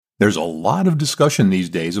There's a lot of discussion these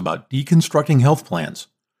days about deconstructing health plans.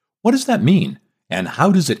 What does that mean, and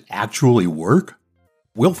how does it actually work?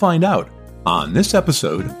 We'll find out on this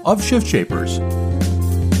episode of Shift Shapers.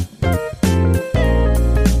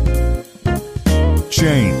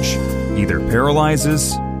 Change either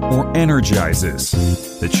paralyzes or energizes.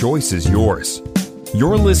 The choice is yours.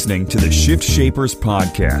 You're listening to the Shift Shapers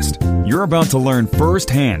podcast. You're about to learn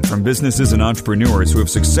firsthand from businesses and entrepreneurs who have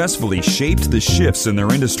successfully shaped the shifts in their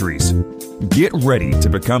industries. Get ready to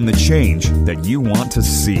become the change that you want to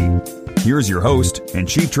see. Here's your host and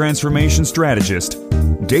Chief Transformation Strategist,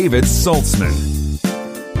 David Saltzman.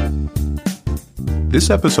 This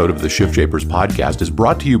episode of the Shift Shapers podcast is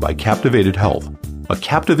brought to you by Captivated Health, a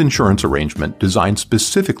captive insurance arrangement designed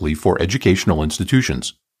specifically for educational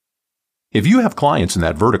institutions. If you have clients in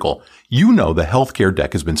that vertical, you know the healthcare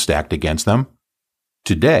deck has been stacked against them.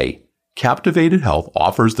 Today, Captivated Health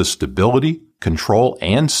offers the stability, control,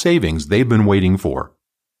 and savings they've been waiting for.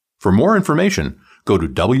 For more information, go to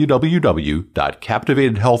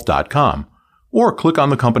www.captivatedhealth.com or click on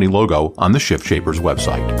the company logo on the Shift Shapers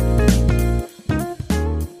website.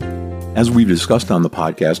 As we've discussed on the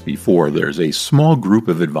podcast before, there's a small group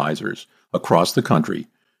of advisors across the country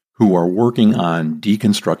who are working on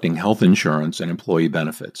deconstructing health insurance and employee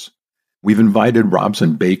benefits. We've invited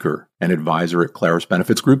Robson Baker, an advisor at Clarus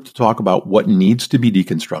Benefits Group, to talk about what needs to be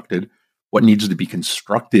deconstructed, what needs to be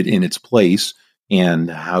constructed in its place,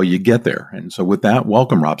 and how you get there. And so with that,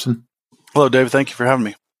 welcome, Robson. Hello, David. Thank you for having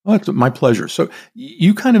me. Well, it's my pleasure. So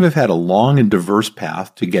you kind of have had a long and diverse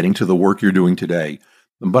path to getting to the work you're doing today.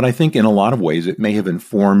 But I think in a lot of ways, it may have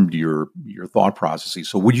informed your thought processes.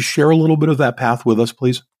 So would you share a little bit of that path with us,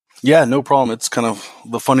 please? Yeah, no problem. It's kind of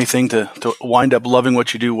the funny thing to wind up loving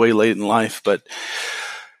what you do way late in life. But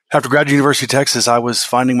after graduating University of Texas, I was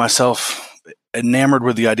finding myself enamored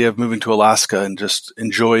with the idea of moving to Alaska and just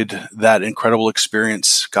enjoyed that incredible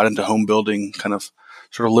experience. Got into home building, kind of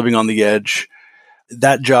sort of living on the edge.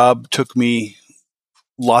 That job took me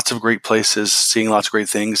lots of great places, seeing lots of great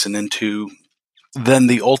things, and into then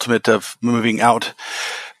the ultimate of moving out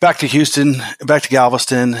back to Houston, back to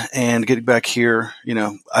Galveston, and getting back here. You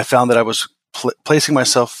know, I found that I was placing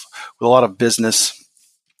myself with a lot of business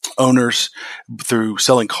owners through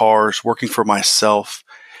selling cars, working for myself.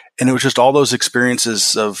 And it was just all those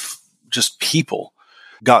experiences of just people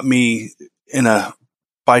got me in a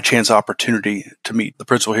by chance opportunity to meet the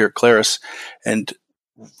principal here at Clarus and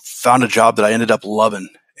found a job that I ended up loving.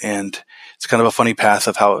 And it's kind of a funny path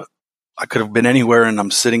of how I could have been anywhere, and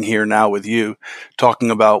I'm sitting here now with you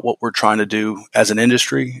talking about what we're trying to do as an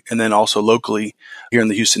industry, and then also locally here in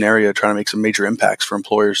the Houston area, trying to make some major impacts for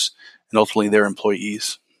employers and ultimately their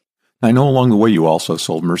employees. I know along the way you also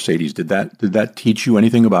sold Mercedes. Did that teach you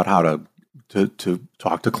anything about how to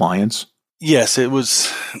talk to clients? Yes, it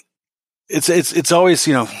was. It's always,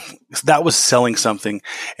 that was selling something.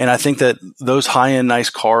 And I think that those high-end nice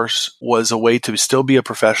cars was a way to still be a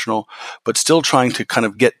professional, but still trying to kind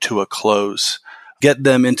of get to a close, get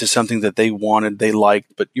them into something that they wanted, they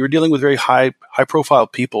liked. But you were dealing with very high-profile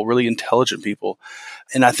people, really intelligent people.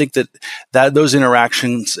 And I think that those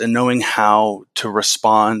interactions and knowing how to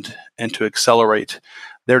respond and to accelerate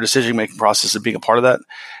their decision-making process and being a part of that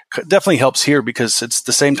definitely helps here, because it's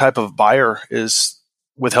the same type of buyer is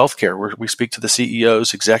with healthcare, where we speak to the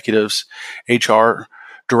CEOs, executives, HR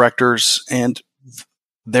directors, and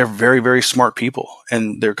they're very, very smart people.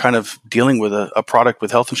 And they're kind of dealing with a product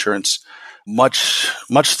with health insurance much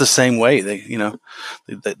the same way. They don't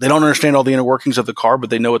understand all the inner workings of the car,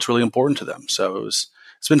 but they know it's really important to them. So it's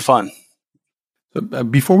been fun. So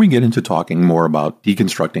before we get into talking more about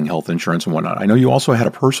deconstructing health insurance and whatnot, I know you also had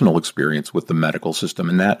a personal experience with the medical system,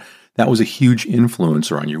 and that was a huge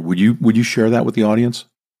influencer on you. Would you share that with the audience?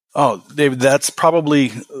 Oh, David, that's probably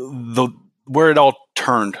where it all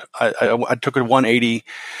turned. I took a 180.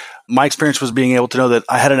 My experience was being able to know that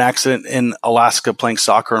I had an accident in Alaska playing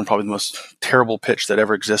soccer, and probably the most terrible pitch that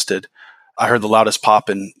ever existed. I heard the loudest pop,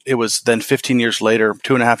 and it was then 15 years later,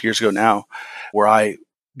 2.5 years ago now, where I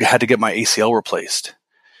had to get my ACL replaced.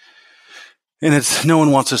 And no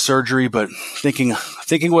one wants a surgery, but thinking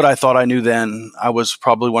what I thought I knew then, I was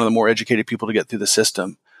probably one of the more educated people to get through the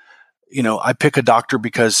system. I pick a doctor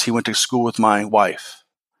because he went to school with my wife.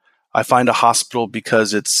 I find a hospital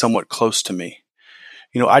because it's somewhat close to me.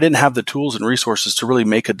 I didn't have the tools and resources to really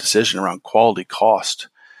make a decision around quality cost,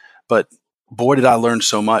 but boy, did I learn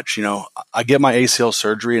so much. I get my ACL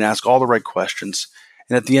surgery and ask all the right questions.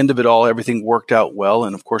 And at the end of it all, everything worked out well.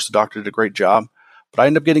 And of course, the doctor did a great job. But I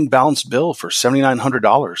ended up getting balanced bill for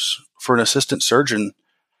 $7,900 for an assistant surgeon.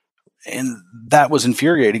 And that was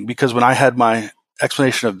infuriating, because when I had my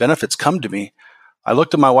explanation of benefits come to me, I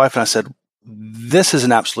looked at my wife and I said, this is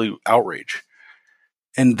an absolute outrage.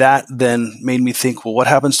 And that then made me think, well, what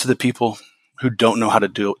happens to the people who don't know how to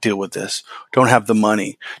deal with this, don't have the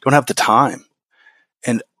money, don't have the time?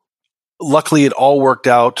 And luckily, it all worked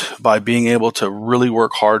out by being able to really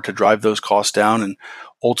work hard to drive those costs down and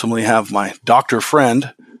ultimately have my doctor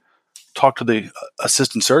friend talk to the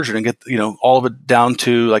assistant surgeon and get, all of it down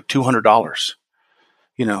to like $200.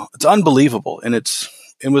 It's unbelievable. And it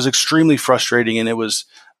was extremely frustrating. And it was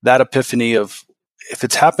that epiphany of, if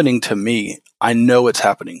it's happening to me, I know it's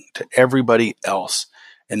happening to everybody else.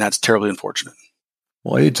 And that's terribly unfortunate.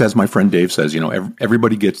 Well, it's as my friend Dave says,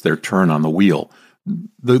 everybody gets their turn on the wheel.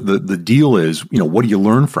 The deal is, what do you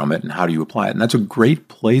learn from it and how do you apply it? And that's a great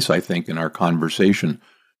place, I think, in our conversation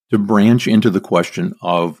to branch into the question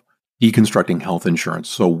of deconstructing health insurance.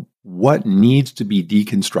 So what needs to be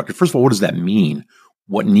deconstructed? First of all, what does that mean?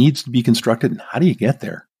 What needs to be constructed and how do you get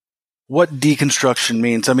there? What deconstruction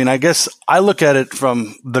means? I mean, I guess I look at it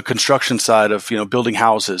from the construction side of, building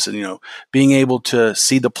houses and, being able to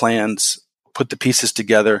see the plans, put the pieces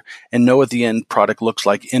together and know what the end product looks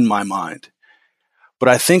like in my mind. But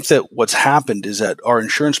I think that what's happened is that our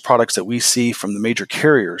insurance products that we see from the major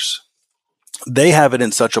carriers, they have it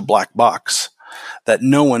in such a black box that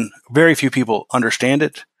very few people understand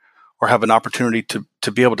it or have an opportunity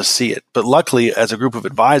to be able to see it. But luckily, as a group of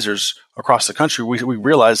advisors across the country, we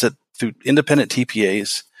realize that through independent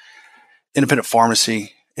TPAs, independent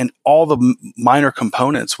pharmacy, and all the minor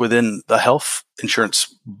components within the health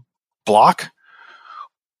insurance block,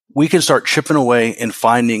 we can start chipping away and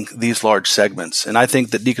finding these large segments. And I think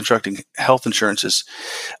that deconstructing health insurance is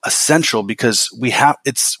essential because we have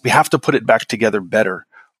to put it back together better,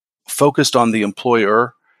 focused on the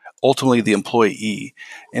employer, ultimately the employee.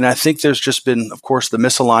 And I think there's just been, of course, the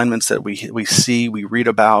misalignments that we see, we read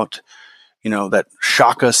about, that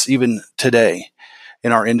shock us even today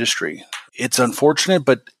in our industry. It's unfortunate,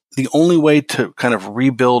 but the only way to kind of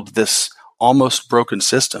rebuild this almost broken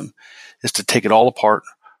system is to take it all apart,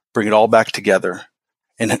 bring it all back together,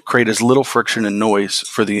 and create as little friction and noise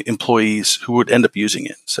for the employees who would end up using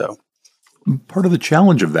it. So, part of the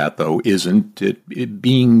challenge of that, though, isn't it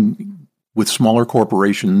being with smaller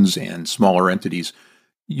corporations and smaller entities?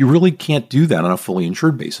 You really can't do that on a fully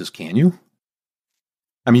insured basis, can you?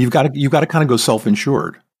 I mean, you've got to kind of go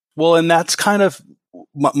self-insured. Well, and that's kind of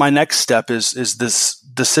my next step is this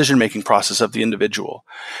decision-making process of the individual.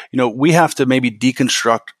 We have to maybe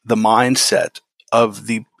deconstruct the mindset of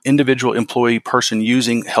the individual employee person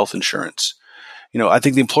using health insurance. I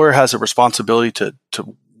think the employer has a responsibility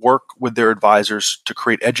to work with their advisors to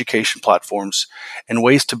create education platforms and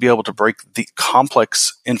ways to be able to break the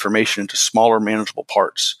complex information into smaller, manageable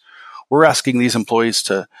parts. We're asking these employees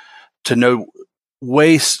to know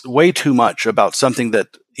way too much about something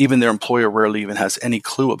that even their employer rarely even has any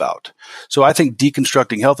clue about. So I think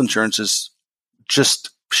deconstructing health insurance is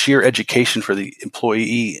just sheer education for the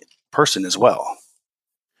employee person as well.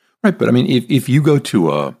 Right. But I mean, if you go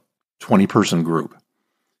to a 20-person group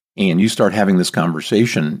and you start having this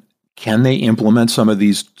conversation, can they implement some of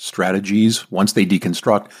these strategies once they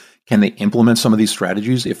deconstruct? Can they implement some of these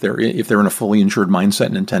strategies if they're in a fully insured mindset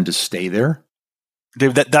and intend to stay there?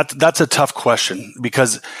 Dave, that's a tough question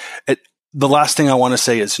because the last thing I want to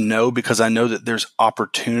say is no, because I know that there's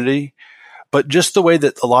opportunity. But just the way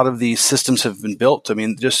that a lot of these systems have been built, I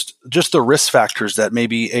mean, just the risk factors that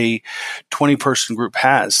maybe a 20-person group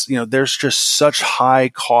has, there's just such high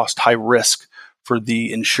cost, high risk for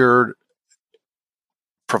the insured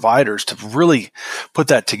providers to really put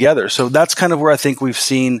that together. So that's kind of where I think we've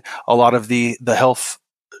seen a lot of the health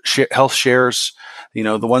shares,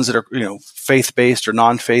 the ones that are, faith-based or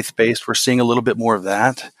non-faith-based. We're seeing a little bit more of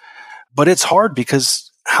that. But it's hard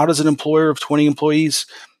because how does an employer of 20 employees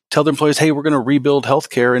tell their employees, hey, we're going to rebuild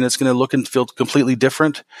healthcare and it's going to look and feel completely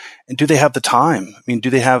different? And do they have the time? I mean, do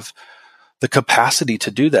they have the capacity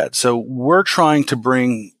to do that? So we're trying to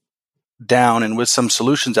bring down, and with some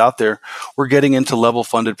solutions out there, we're getting into level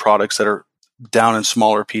funded products that are down in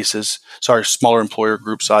smaller employer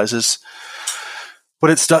group sizes. But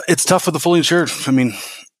it's tough with the fully insured. I mean,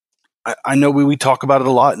 I know we talk about it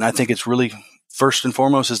a lot, and I think it's really first and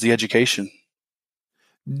foremost is the education.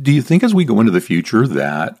 Do you think as we go into the future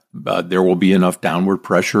that there will be enough downward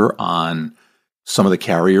pressure on some of the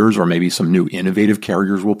carriers, or maybe some new innovative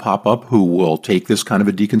carriers will pop up who will take this kind of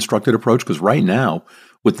a deconstructed approach? Because right now,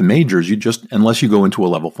 with the majors, unless you go into a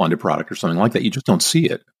level funded product or something like that, you just don't see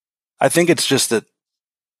it. I think it's just that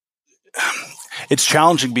it's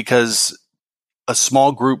challenging because a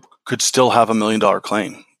small group could still have $1 million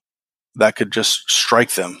claim that could just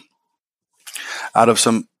strike them out of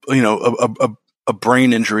some, a a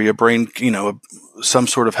brain injury, some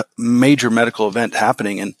sort of major medical event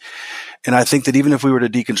happening. And I think that even if we were to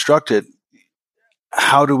deconstruct it,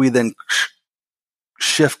 how do we then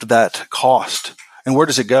shift that cost? And where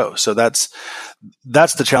does it go? So that's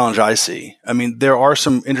the challenge I see. I mean, there are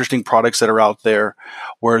some interesting products that are out there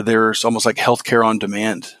where there's almost like healthcare on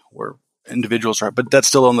demand, where individuals are, but that's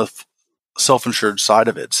still on the self-insured side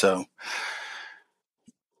of it. So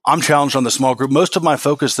I'm challenged on the small group. Most of my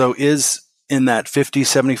focus, though, is in that 50,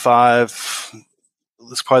 75,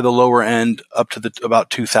 that's probably the lower end, up to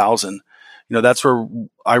about 2,000. That's where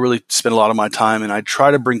I really spend a lot of my time, and I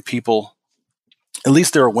try to bring people at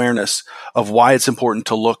least their awareness of why it's important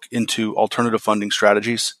to look into alternative funding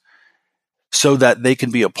strategies so that they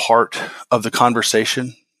can be a part of the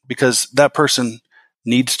conversation, because that person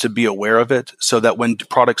needs to be aware of it so that when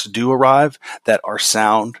products do arrive that are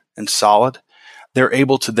sound and solid, they're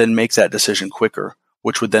able to then make that decision quicker,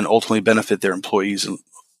 which would then ultimately benefit their employees and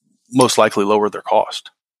most likely lower their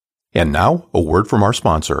cost. And now, a word from our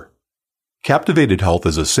sponsor. Captivated Health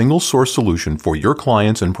is a single-source solution for your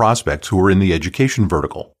clients and prospects who are in the education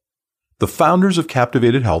vertical. The founders of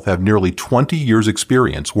Captivated Health have nearly 20 years'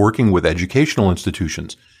 experience working with educational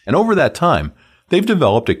institutions, and over that time, they've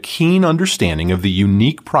developed a keen understanding of the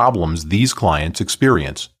unique problems these clients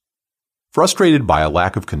experience. Frustrated by a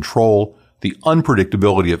lack of control, the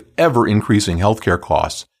unpredictability of ever-increasing healthcare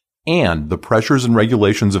costs, and the pressures and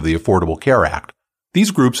regulations of the Affordable Care Act,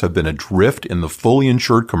 these groups have been adrift in the fully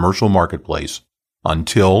insured commercial marketplace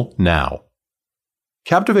until now.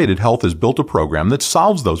 Captivated Health has built a program that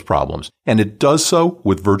solves those problems, and it does so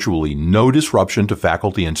with virtually no disruption to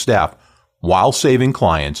faculty and staff while saving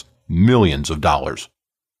clients millions of dollars.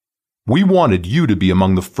 We wanted you to be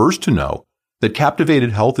among the first to know that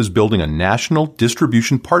Captivated Health is building a national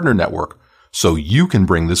distribution partner network so you can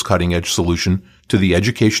bring this cutting-edge solution to the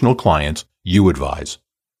educational clients you advise.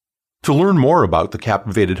 To learn more about the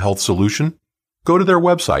Captivated Health solution, go to their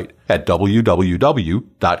website at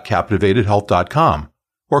www.captivatedhealth.com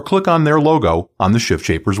or click on their logo on the Shift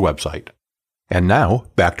Shapers website. And now,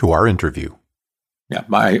 back to our interview. Yeah,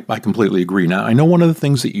 I completely agree. Now, I know one of the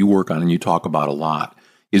things that you work on and you talk about a lot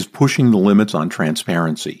is pushing the limits on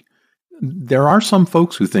transparency. There are some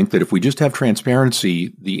folks who think that if we just have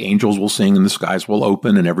transparency, the angels will sing and the skies will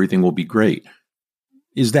open and everything will be great.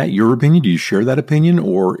 Is that your opinion? Do you share that opinion,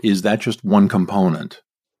 or is that just one component?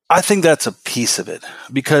 I think that's a piece of it,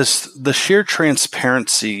 because the sheer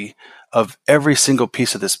transparency of every single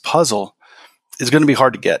piece of this puzzle is going to be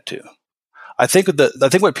hard to get to. I think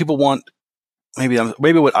what people want,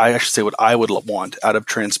 maybe what I should say, what I would want out of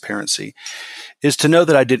transparency, is to know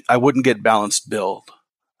that I wouldn't get balanced billed.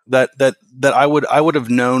 That I would have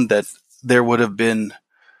known that there would have been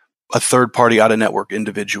a third party out of network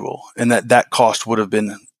individual, and that cost would have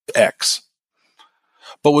been X.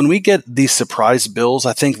 But when we get these surprise bills,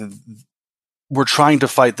 I think we're trying to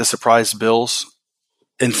fight the surprise bills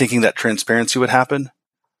and thinking that transparency would happen.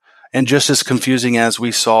 And just as confusing as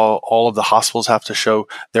we saw all of the hospitals have to show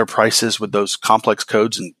their prices with those complex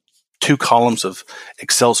codes and 2 columns of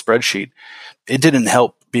Excel spreadsheet, it didn't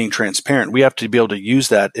help being transparent. We have to be able to use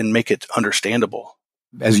that and make it understandable.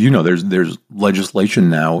 As you know, there's legislation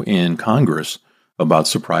now in Congress about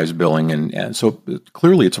surprise billing, and so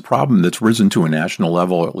clearly it's a problem that's risen to a national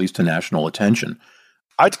level, or at least to national attention.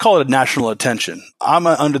 I'd call it a national attention. I'm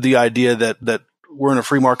under the idea that we're in a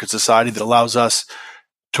free market society that allows us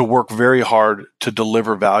to work very hard to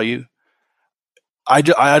deliver value. I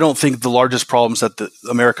don't think the largest problems that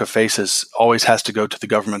America faces always has to go to the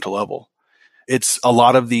governmental level. It's a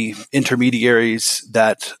lot of the intermediaries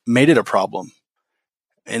that made it a problem.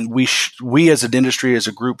 And we as an industry, as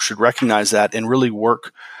a group, should recognize that and really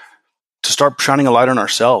work to start shining a light on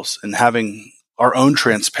ourselves and having our own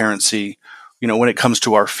transparency, when it comes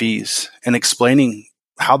to our fees and explaining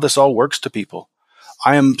how this all works to people.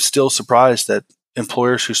 I am still surprised that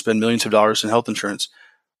employers who spend millions of dollars in health insurance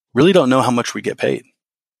really don't know how much we get paid.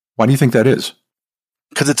 Why do you think that is?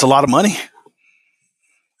 Because it's a lot of money.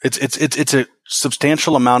 It's a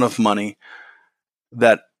substantial amount of money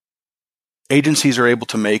that agencies are able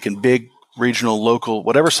to make in big, regional, local,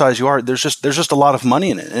 whatever size you are. There's just a lot of money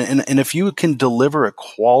in it. And if you can deliver a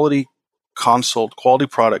quality consult, quality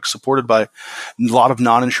product supported by a lot of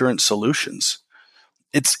non-insurance solutions,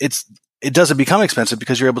 it doesn't become expensive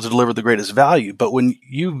because you're able to deliver the greatest value. But when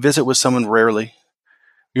you visit with someone rarely,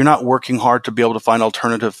 you're not working hard to be able to find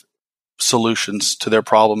alternative solutions to their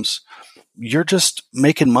problems. You're just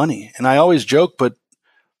making money. And I always joke, but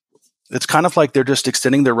it's kind of like they're just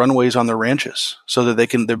extending their runways on their ranches so that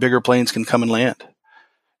their bigger planes can come and land.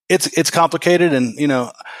 It's complicated. And,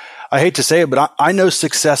 I hate to say it, but I know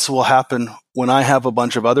success will happen when I have a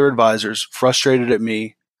bunch of other advisors frustrated at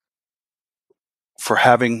me for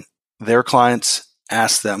having their clients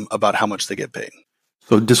ask them about how much they get paid.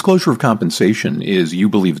 So disclosure of compensation is, you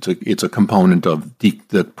believe it's a component of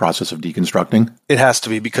the process of deconstructing? It has to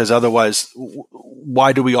be, because otherwise,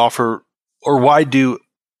 why do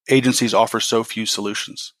agencies offer so few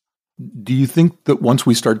solutions? Do you think that once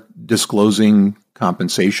we start disclosing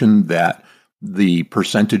compensation, that the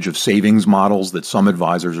percentage of savings models that some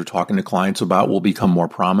advisors are talking to clients about will become more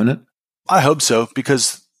prominent? I hope so,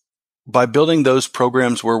 because by building those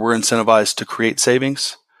programs where we're incentivized to create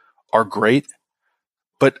savings are great,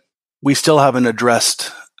 but we still haven't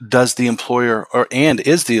addressed, is the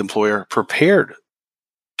employer prepared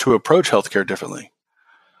to approach healthcare differently?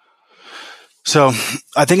 So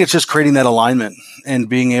I think it's just creating that alignment and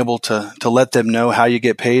being able to let them know how you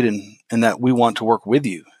get paid, and that we want to work with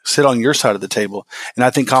you, sit on your side of the table. And I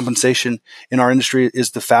think compensation in our industry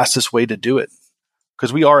is the fastest way to do it,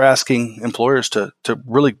 because we are asking employers to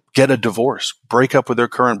really get a divorce, break up with their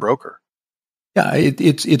current broker. Yeah,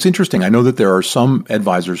 it's interesting. I know that there are some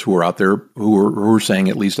advisors who are out there who are saying,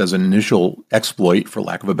 at least as an initial exploit, for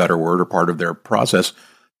lack of a better word, or part of their process,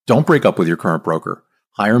 don't break up with your current broker.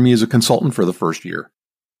 Hire me as a consultant for the first year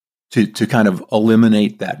to kind of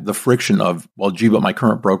eliminate the friction of, well, gee, but my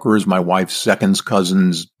current broker is my wife's second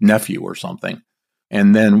cousin's nephew or something.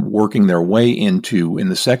 And then working their way into, in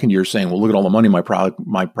the second year, saying, well, look at all the money my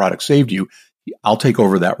product saved you. I'll take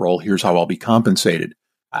over that role. Here's how I'll be compensated.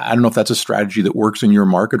 I don't know if that's a strategy that works in your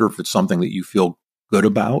market, or if it's something that you feel good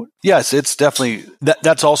about. Yes, it's definitely,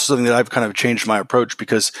 that's also something that I've kind of changed my approach,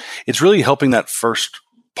 because it's really helping that first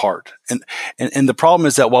part. And the problem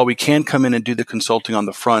is that while we can come in and do the consulting on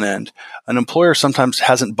the front end, an employer sometimes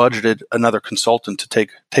hasn't budgeted another consultant to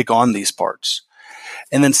take on these parts.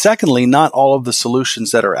 And then secondly, not all of the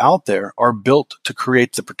solutions that are out there are built to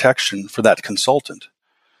create the protection for that consultant.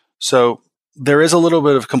 So there is a little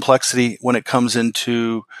bit of complexity when it comes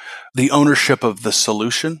into the ownership of the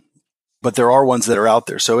solution, but there are ones that are out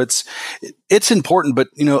there. So it's important, but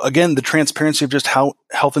again, the transparency of just how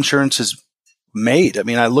health insurance is made. I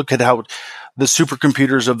mean, I look at how the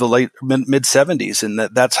supercomputers of the late mid 70s, and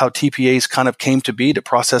that's how TPAs kind of came to be, to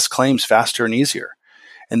process claims faster and easier.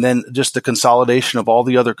 And then just the consolidation of all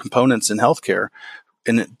the other components in healthcare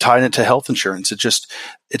and tying it to health insurance.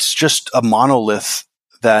 It's just a monolith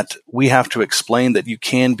that we have to explain that you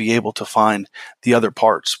can be able to find the other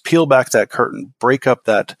parts, peel back that curtain, break up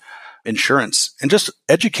that insurance, and just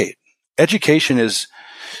educate. Education is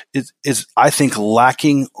I think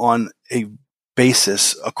lacking on a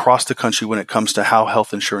basis across the country when it comes to how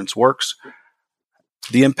health insurance works.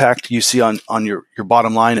 The impact you see on your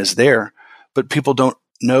bottom line is there, but people don't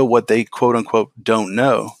know what they quote unquote don't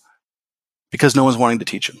know, because no one's wanting to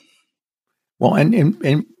teach them. Well,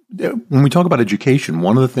 and when we talk about education,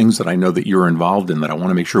 one of the things that I know that you're involved in, that I want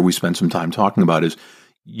to make sure we spend some time talking about, is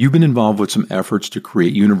you've been involved with some efforts to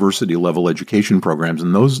create university level education programs,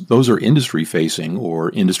 and those are industry facing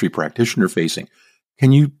or industry practitioner facing.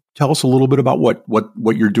 Can you tell us a little bit about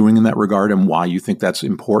what you're doing in that regard, and why you think that's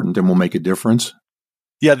important and will make a difference?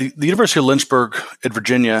 Yeah, the University of Lynchburg at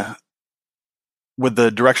Virginia, with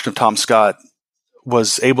the direction of Tom Scott,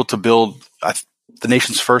 was able to build the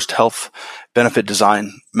nation's first health benefit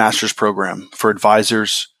design master's program for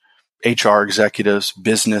advisors, HR executives,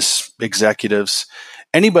 business executives,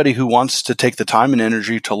 anybody who wants to take the time and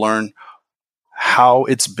energy to learn how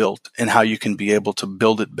it's built and how you can be able to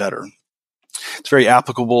build it better. It's very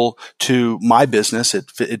applicable to my business.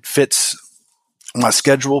 It fits my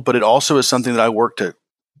schedule, but it also is something that I work to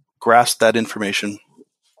grasp that information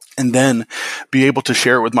and then be able to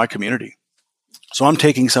share it with my community. So I'm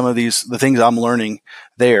taking some of the things I'm learning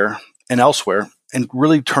there and elsewhere, and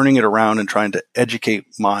really turning it around and trying to educate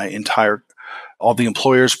all the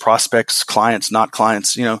employers, prospects, clients, not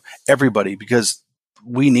clients, everybody, because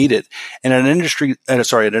we need it. And at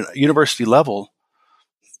a university level,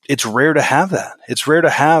 it's rare to have that. It's rare to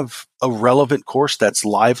have a relevant course that's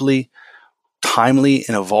lively, timely,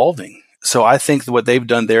 and evolving. So I think what they've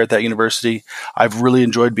done there at that university, I've really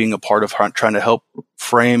enjoyed being a part of trying to help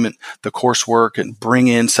frame the coursework and bring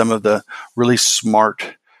in some of the really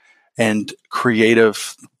smart and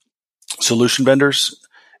creative solution vendors.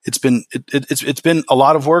 It's been a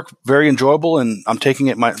lot of work, very enjoyable, and I'm taking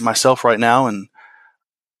it myself right now. And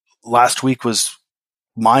last week was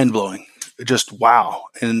mind blowing. Just wow.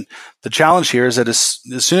 And the challenge here is that as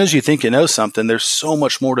soon as you think you know something, there's so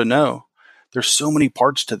much more to know. There's so many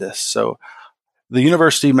parts to this. So the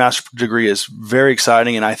university master's degree is very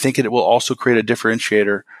exciting, and I think it will also create a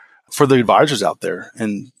differentiator for the advisors out there.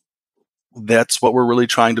 And that's what we're really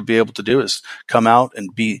trying to be able to do, is come out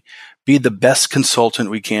and be the best consultant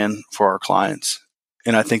we can for our clients.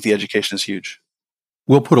 And I think the education is huge.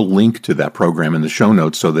 We'll put a link to that program in the show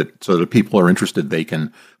notes so that people are interested, they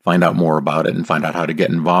can find out more about it and find out how to get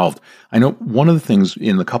involved. I know one of the things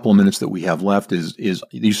in the couple of minutes that we have left is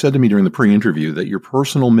you said to me during the pre-interview that your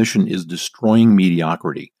personal mission is destroying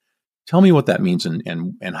mediocrity. Tell me what that means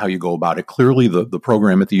and how you go about it. Clearly, the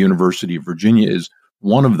program at the University of Virginia is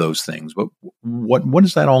one of those things, but what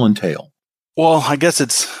does that all entail? Well, I guess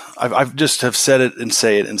I've just have said it and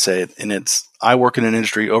say it, and it's, I work in an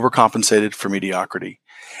industry overcompensated for mediocrity.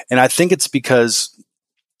 And I think it's because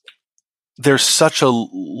there's such a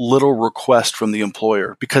little request from the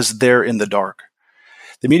employer because they're in the dark.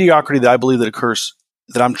 The mediocrity that I believe that occurs,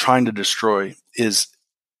 that I'm trying to destroy, is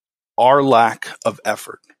our lack of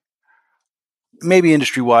effort. Maybe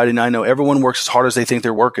industry-wide, and I know everyone works as hard as they think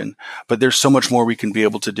they're working, but there's so much more we can be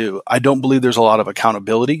able to do. I don't believe there's a lot of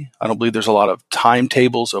accountability. I don't believe there's a lot of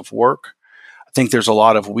timetables of work. I think there's a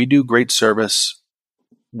lot of, we do great service,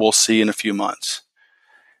 we'll see in a few months.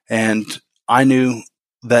 And I knew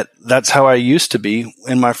that that's how I used to be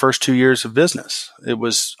in my first 2 years of business.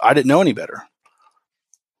 I didn't know any better.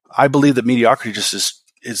 I believe that mediocrity just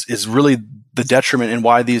is really the detriment and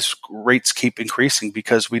why these rates keep increasing,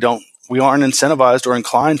 because we aren't incentivized or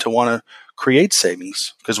inclined to want to create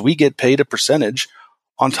savings, because we get paid a percentage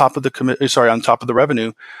on top of the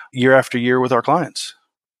revenue year after year with our clients.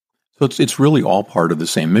 So it's really all part of the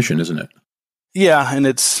same mission, isn't it? Yeah, and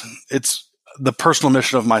it's the personal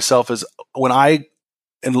mission of myself is when I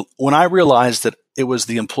realized that it was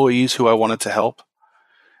the employees who I wanted to help.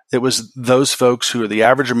 It was those folks who are the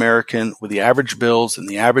average American with the average bills and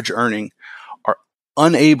the average earning are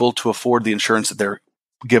unable to afford the insurance that they're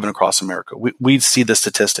given across America. We see the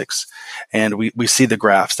statistics and we see the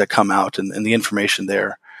graphs that come out and the information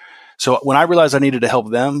there. So when I realized I needed to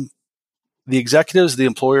help them, the executives, the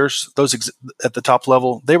employers, those at the top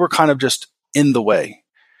level, they were kind of just in the way.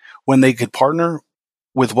 When they could partner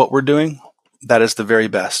with what we're doing, that is the very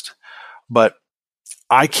best. But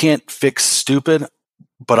I can't fix stupid,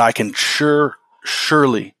 but I can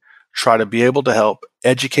surely try to be able to help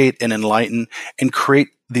educate and enlighten and create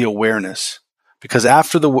the awareness. Because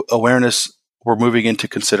after the awareness, we're moving into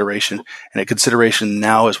consideration. And at consideration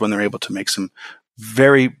now is when they're able to make some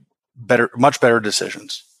much better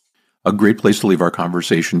decisions. A great place to leave our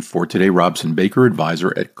conversation for today. Robson Baker,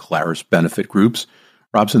 advisor at Clarus Benefit Groups.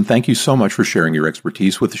 Robson, thank you so much for sharing your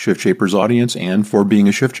expertise with the Shift Shapers audience and for being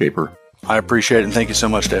a Shift Shaper. I appreciate it, and thank you so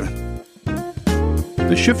much, David.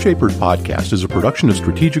 The Shift Shapers podcast is a production of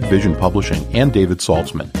Strategic Vision Publishing and David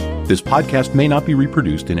Saltzman. This podcast may not be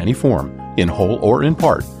reproduced in any form, in whole or in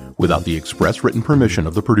part, without the express written permission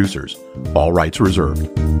of the producers. All rights reserved.